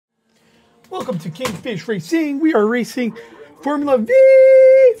Welcome to Kingfish Racing. We are racing Formula V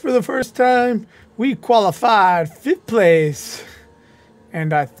for the first time. We qualified 5th place.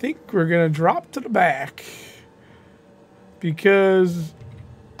 And I think we're going to drop to the back. Because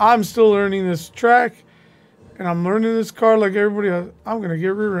I'm still learning this track. And I'm learning this car like everybody else. I'm going to get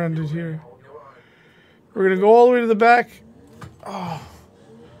rear-ended here. We're going to go all the way to the back. Oh,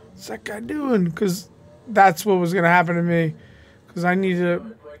 what's that guy doing? Because that's what was going to happen to me. Because I need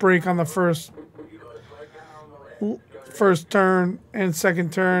to brake on the first turn and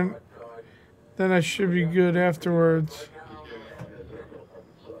second turn. Then I should be good afterwards.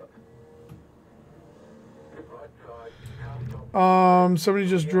 Somebody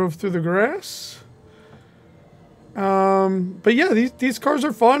just drove through the grass. But yeah, these cars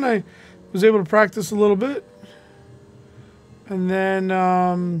are fun. I was able to practice a little bit. And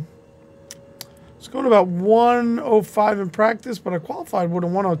then it's going about 105 in practice, but I qualified with a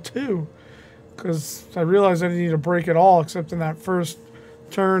 102 because I realized I didn't need to brake at all except in that first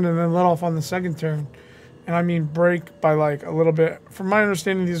turn and then let off on the second turn. And I mean brake by like a little bit. From my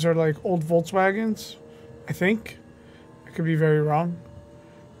understanding, these are like old Volkswagens, I think. I could be very wrong.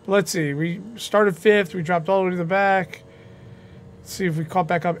 But let's see. We started 5th. We dropped all the way to the back. Let's see if we caught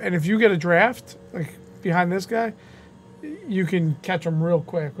back up. And if you get a draft, like behind this guy, you can catch them real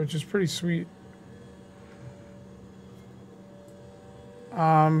quick, which is pretty sweet.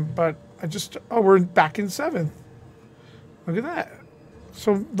 But we're back in 7th. Look at that.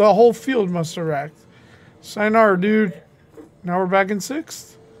 So the whole field must have wrecked. Sayonara, dude. Now we're back in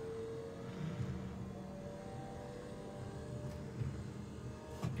 6th.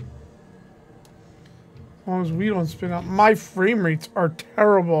 As long as we don't spin out. My frame rates are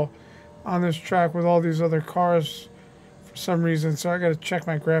terrible on this track with all these other cars for some reason. So I got to check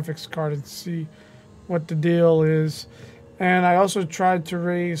my graphics card and see what the deal is. And I also tried to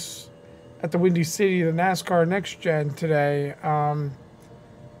race at the Windy City, the NASCAR Next Gen today.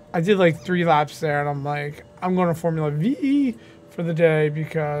 I did like 3 laps there, and I'm like, I'm going to Formula V for the day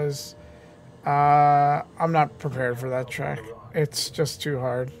because I'm not prepared for that track. It's just too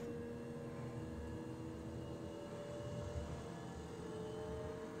hard.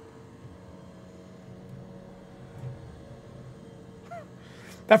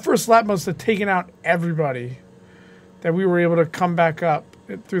 That first lap must have taken out everybody that we were able to come back up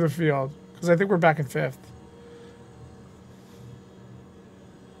through the field. Because I think we're back in 5th.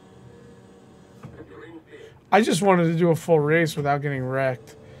 I just wanted to do a full race without getting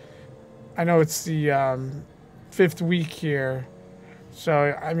wrecked. I know it's the 5th week here.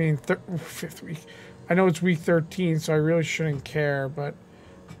 So, I mean, 5th week. I know it's week 13, so I really shouldn't care. But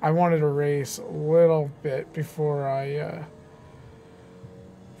I wanted to race a little bit before I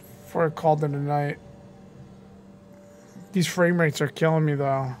called it a night. These frame rates are killing me,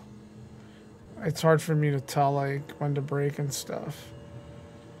 though. It's hard for me to tell, like, when to brake and stuff.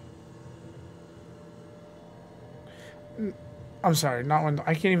 I'm sorry, not when...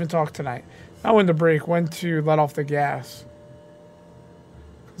 I can't even talk tonight. Not when to brake, when to let off the gas.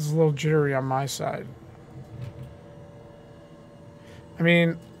 It's a little jittery on my side. I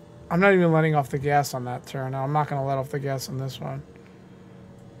mean, I'm not even letting off the gas on that turn. I'm not going to let off the gas on this one.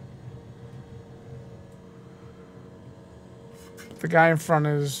 The guy in front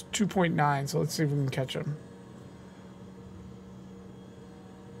is 2.9, so let's see if we can catch him.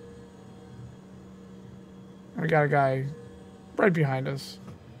 We got a guy right behind us.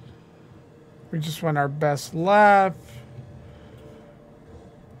 We just went our best lap.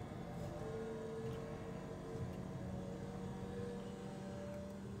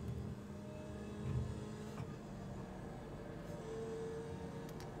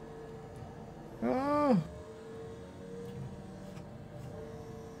 Oh.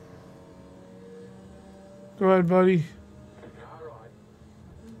 Go ahead, buddy.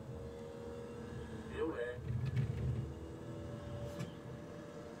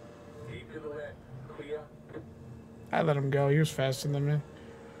 I let him go. He was faster than me.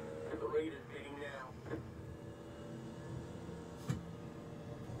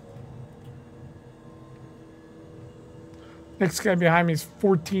 Next guy behind me is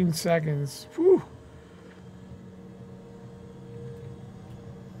 14 seconds. Whew.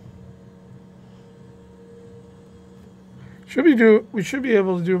 We should be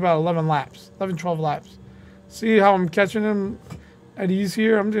able to do about 11 laps. 11, 12 laps. See how I'm catching him at ease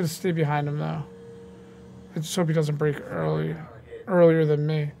here? I'm going to stay behind him now. I just hope he doesn't brake earlier than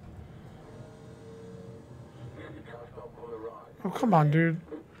me. Oh, come on, dude.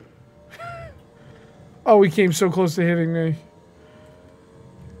 Oh, he came so close to hitting me.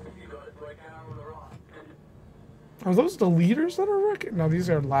 Are those the leaders that are wrecking? No, these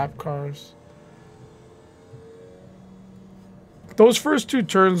are lap cars. Those first 2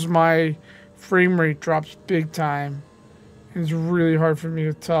 turns, my frame rate drops big time. And it's really hard for me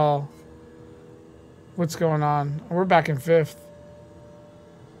to tell what's going on. We're back in 5th.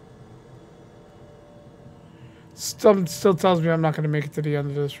 Still tells me I'm not going to make it to the end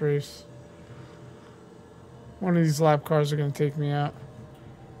of this race. One of these lap cars are going to take me out.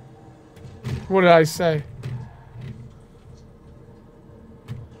 What did I say?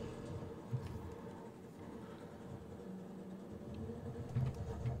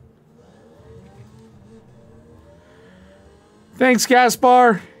 Thanks,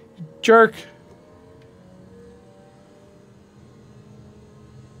 Gaspar. Jerk.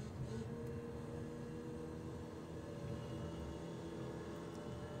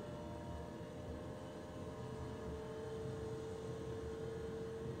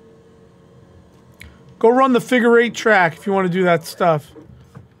 Go run the figure 8 track if you want to do that stuff.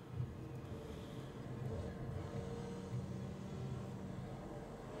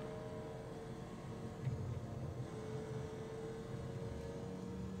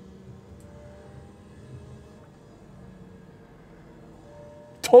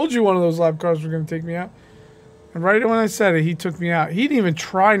 Told you one of those lap cars were going to take me out. And right when I said it, he took me out. He didn't even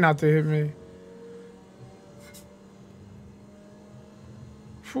try not to hit me.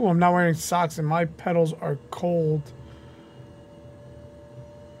 Phew, I'm not wearing socks and my pedals are cold.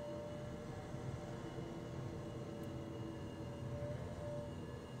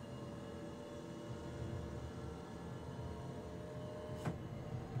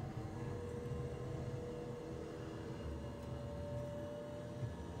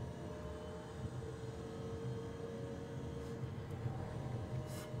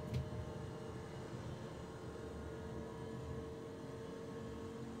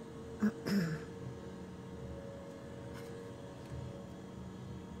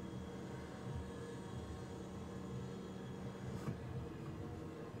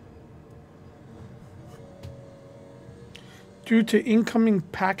 Due to incoming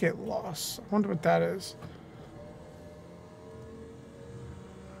packet loss. I wonder what that is.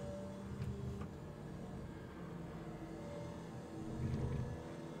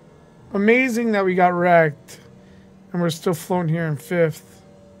 Amazing that we got wrecked and we're still floating here in 5th.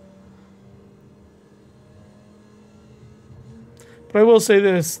 But I will say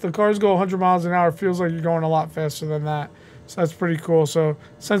this, the cars go 100 miles an hour. Feels like you're going a lot faster than that. So that's pretty cool. So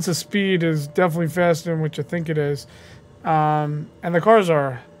sense of speed is definitely faster than what you think it is. And the cars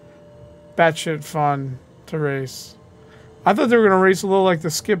are batshit fun to race. I thought they were going to race a little like the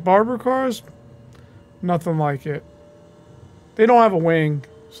Skip Barber cars. Nothing like it. They don't have a wing,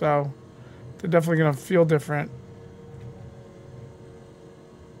 so they're definitely going to feel different.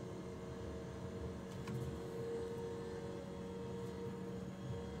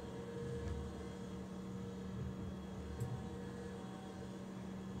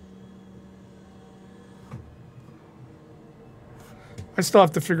 I still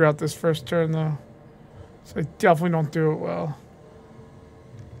have to figure out this first turn, though. So I definitely don't do it well.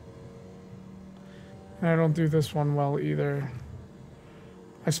 And I don't do this one well, either.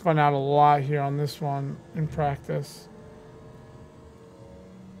 I spun out a lot here on this one in practice.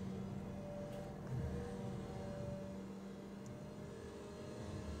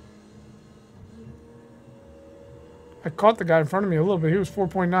 I caught the guy in front of me a little bit. He was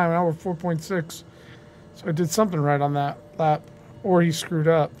 4.9, and I was 4.6. So I did something right on that lap. Or he screwed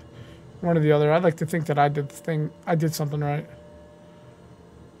up. One or the other. I'd like to think that I did something right.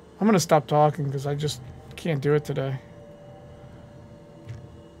 I'm going to stop talking because I just can't do it today.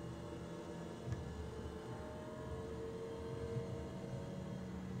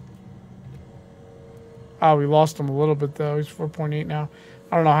 Oh, we lost him a little bit, though. He's 4.8 now.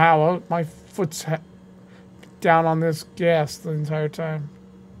 I don't know how. My foot's down on this gas the entire time.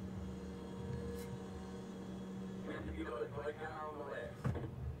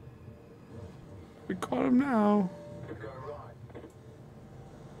 We caught him now.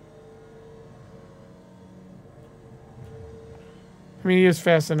 I mean, he is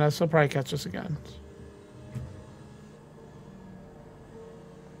fast enough, so he'll probably catch us again.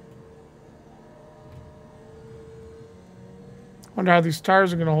 Wonder how these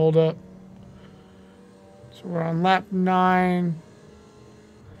tires are going to hold up. So we're on lap 9.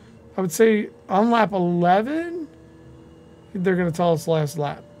 I would say on lap 11, they're going to tell us last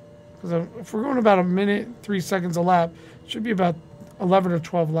lap. Because if we're going about a minute, 3 seconds a lap, it should be about 11 or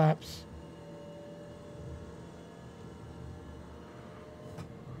 12 laps.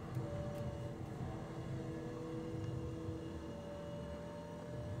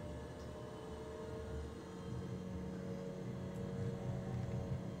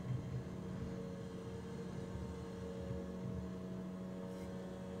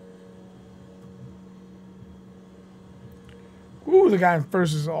 The guy in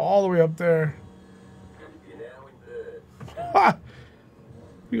first is all the way up there.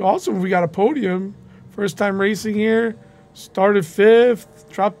 Be awesome if we got a podium. First time racing here. Started 5th.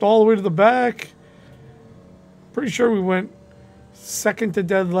 Dropped all the way to the back. Pretty sure we went second to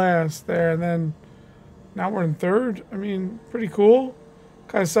dead last there. And then now we're in 3rd. I mean, pretty cool.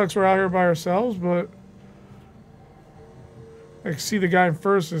 Kind of sucks we're out here by ourselves, but I see the guy in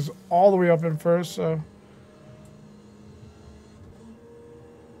first is all the way up in first, so.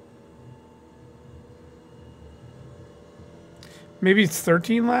 Maybe it's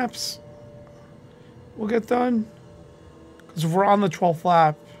 13 laps we'll get done. Because if we're on the 12th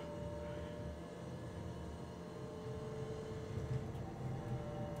lap.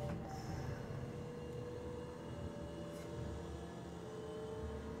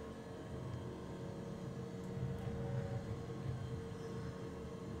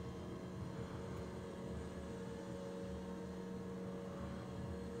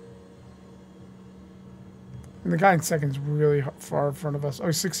 And the guy in second is really far in front of us.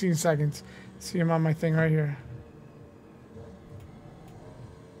 Oh, 16 seconds. See him on my thing right here.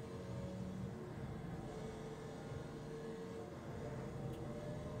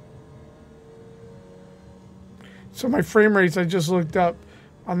 So my frame rates, I just looked up.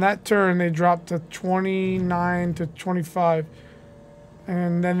 On that turn, they dropped to 29 to 25.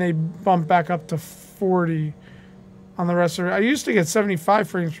 And then they bumped back up to 40 on the rest of it. I used to get 75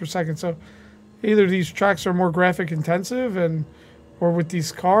 frames per second, so either these tracks are more graphic intensive or with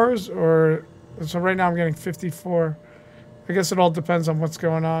these cars, or so right now I'm getting 54. I guess it all depends on what's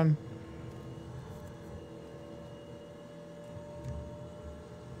going on.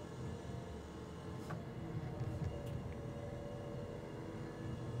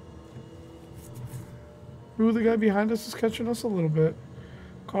 Ooh, the guy behind us is catching us a little bit.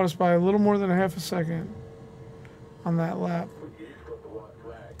 Caught us by a little more than a half a second on that lap.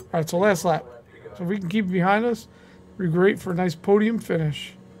 Alright, so last lap. So if we can keep it behind us, it'd be great for a nice podium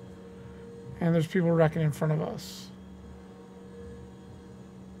finish. And there's people wrecking in front of us.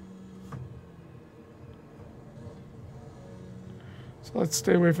 So let's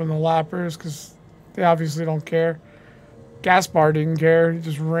stay away from the lappers because they obviously don't care. Gaspar didn't care. He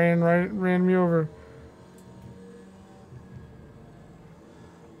just ran me over.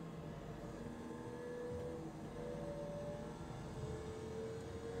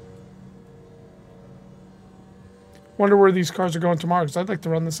 Wonder where these cars are going tomorrow, because I'd like to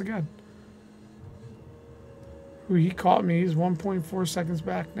run this again. Ooh, he caught me. He's 1.4 seconds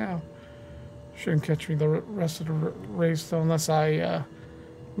back now. Shouldn't catch me the rest of the race, though, unless I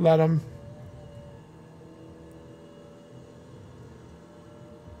let him.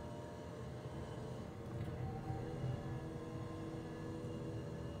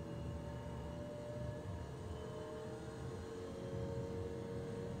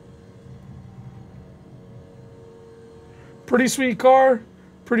 Pretty sweet car,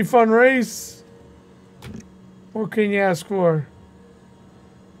 pretty fun race. What can you ask for?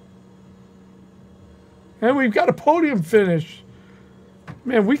 And we've got a podium finish.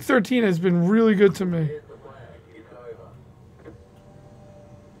 Man, week 13 has been really good to me.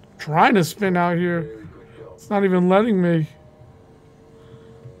 Trying to spin out here. It's not even letting me.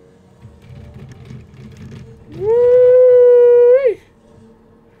 Woo-wee.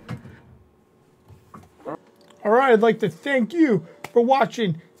 All right, I'd like to thank you for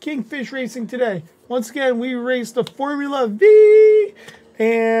watching Kingfish Racing today. Once again, we raced the Formula V,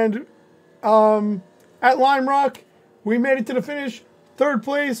 and at Lime Rock, we made it to the finish, 3rd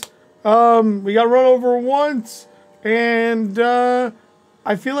place. We got run over once, and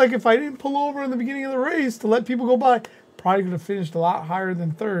I feel like if I didn't pull over in the beginning of the race to let people go by, probably could have finished a lot higher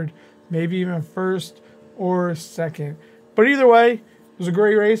than 3rd, maybe even 1st or 2nd. But either way, it was a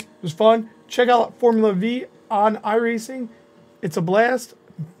great race. It was fun. Check out Formula V on iRacing. It's a blast.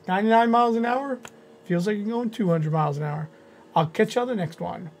 99 miles an hour. Feels like you're going 200 miles an hour. I'll catch you on the next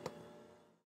one.